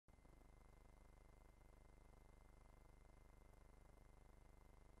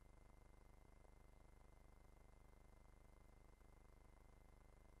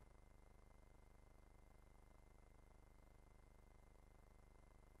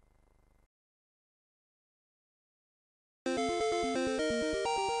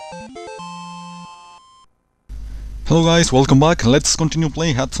Hello guys, welcome back. Let's continue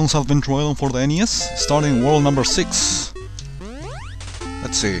playing Hudson's Adventure Island for the NES, starting world number 6.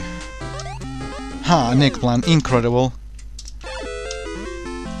 Let's see. Ha, an eggplant, incredible.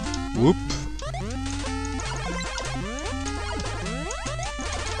 Whoop.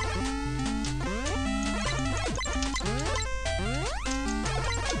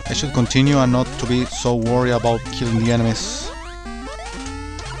 I should continue and not to be so worried about killing the enemies.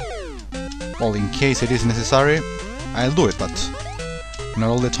 Well, in case it is necessary, I'll do it, but not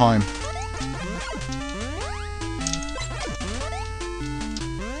all the time.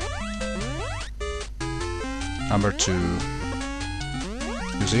 Number 2.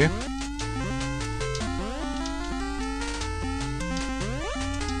 You see?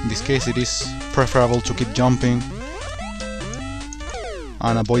 In this case it is preferable to keep jumping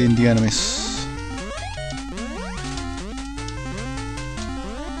and avoiding the enemies.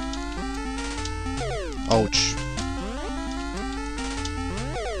 Ouch.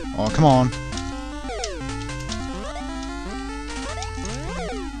 Oh, come on.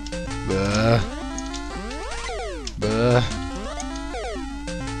 Buh. Buh.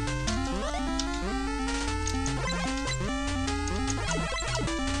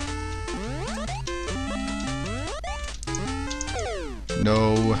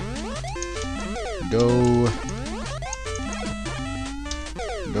 No. No.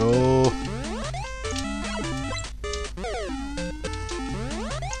 No.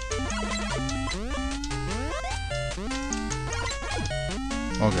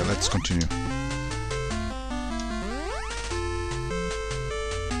 Okay, let's continue.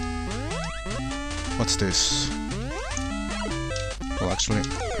 What's this? Well, actually,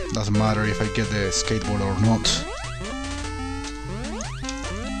 doesn't matter if I get the skateboard or not.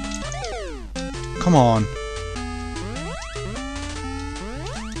 Come on.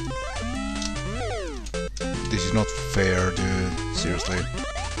 This is not fair, dude. Seriously.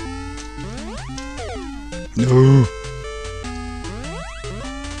 No.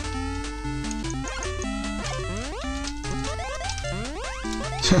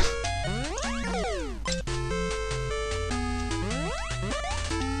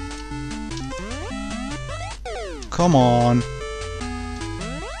 Come on.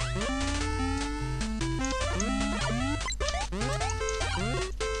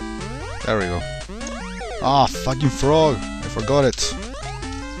 There we go. Ah, fucking frog. I forgot it.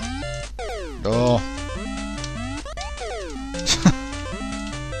 Oh.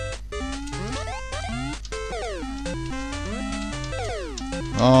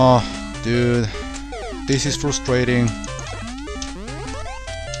 Oh, dude. This is frustrating.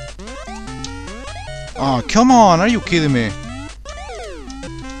 Oh, come on, are you kidding me?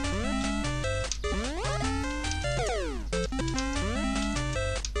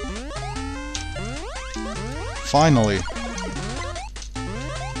 Finally.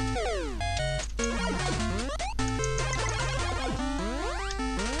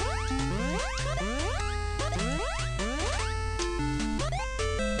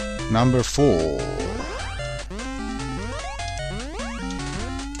 Number 4.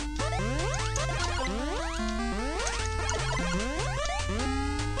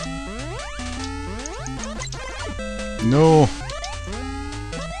 No.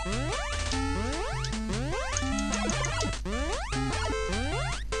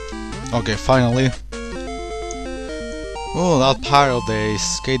 Okay, finally. Oh, that part of the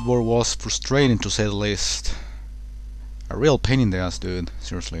skateboard was frustrating to say the least. A real pain in the ass, dude.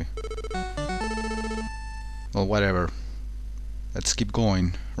 Seriously. Well, whatever. Let's keep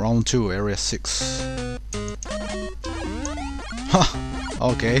going. Round 2, area 6. Ha!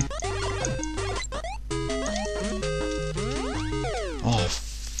 Okay. Oh,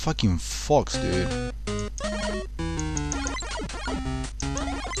 fucking fox, dude.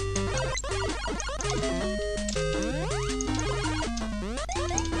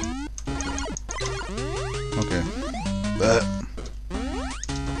 Okay. Okay.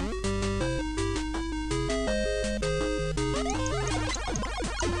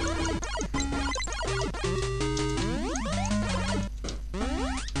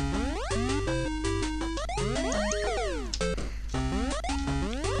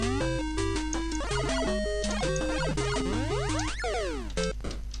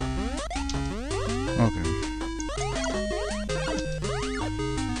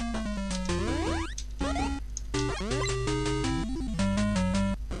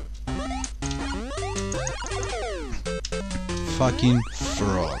 Fucking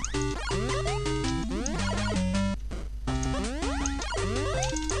frog.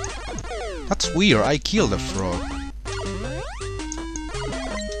 That's weird, I killed the frog.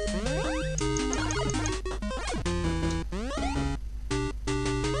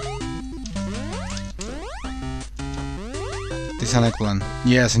 is an eggplant.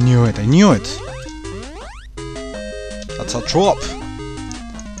 Yes, I knew it, I knew it! That's a trap!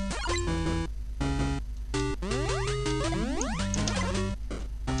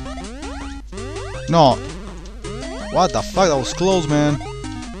 No! What the fuck, that was close, man!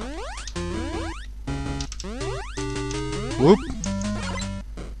 Whoop!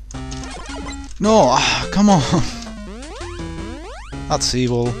 No! Come on! That's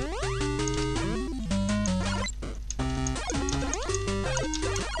evil.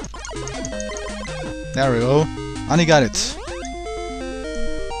 There we go. And he got it.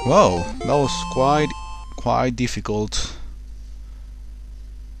 Whoa, that was quite difficult.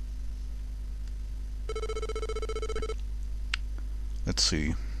 Let's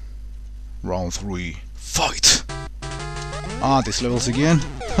see. Round 3. Fight! Ah, these levels again?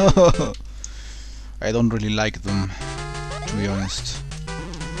 I don't really like them, to be honest.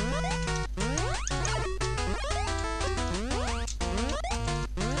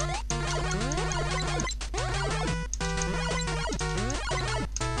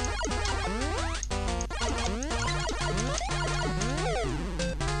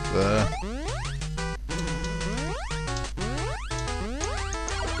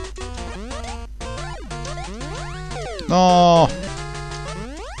 No!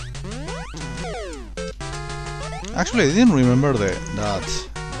 Actually, I didn't remember that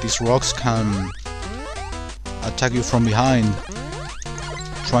these rocks can attack you from behind,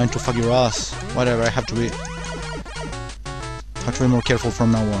 trying to fuck your ass. Whatever, I have to be more careful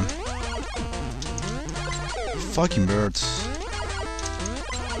from now on. Fucking birds.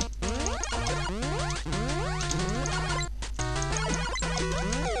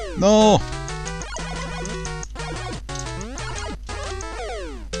 No!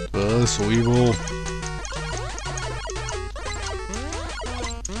 So evil.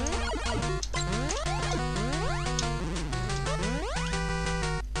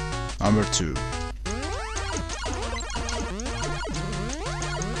 Number 2.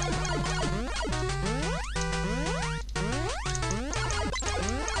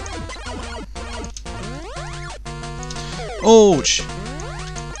 Ouch!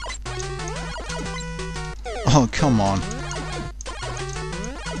 Oh, come on.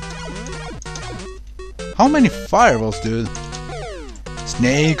 How many fireballs, dude?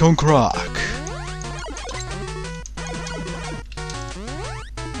 Snake on crack.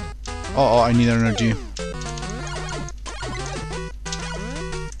 Oh, I need energy.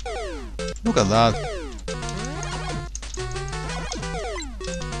 Look at that.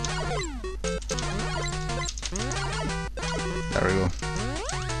 There we go.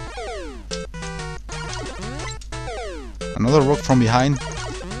 Another rock from behind.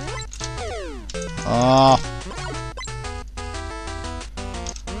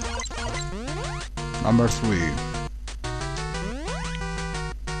 Number 3.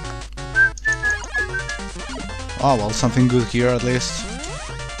 Oh well, something good here at least.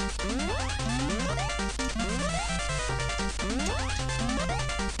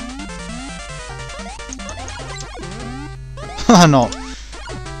 No.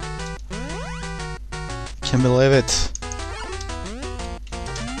 Can't believe it.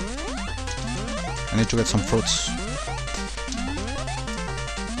 I need to get some fruits.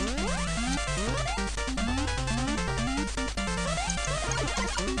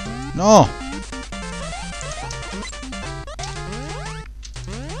 No!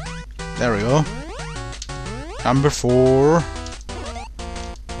 There we go. Number 4.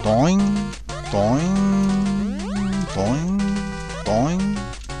 Doing, doing, doing, doing.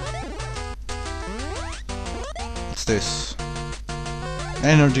 What's this?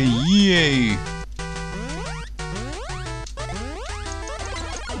 Energy, yay!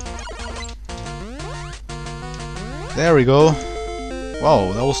 There we go.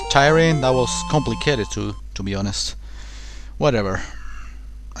 Wow, that was tiring, that was complicated to be honest. Whatever.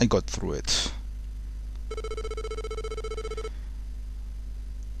 I got through it.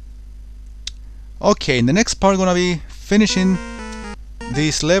 Okay, in the next part gonna be finishing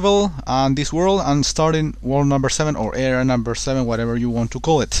this level and this world and starting world number 7 or area number 7, whatever you want to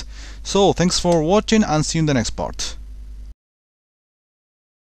call it. So, thanks for watching and see you in the next part.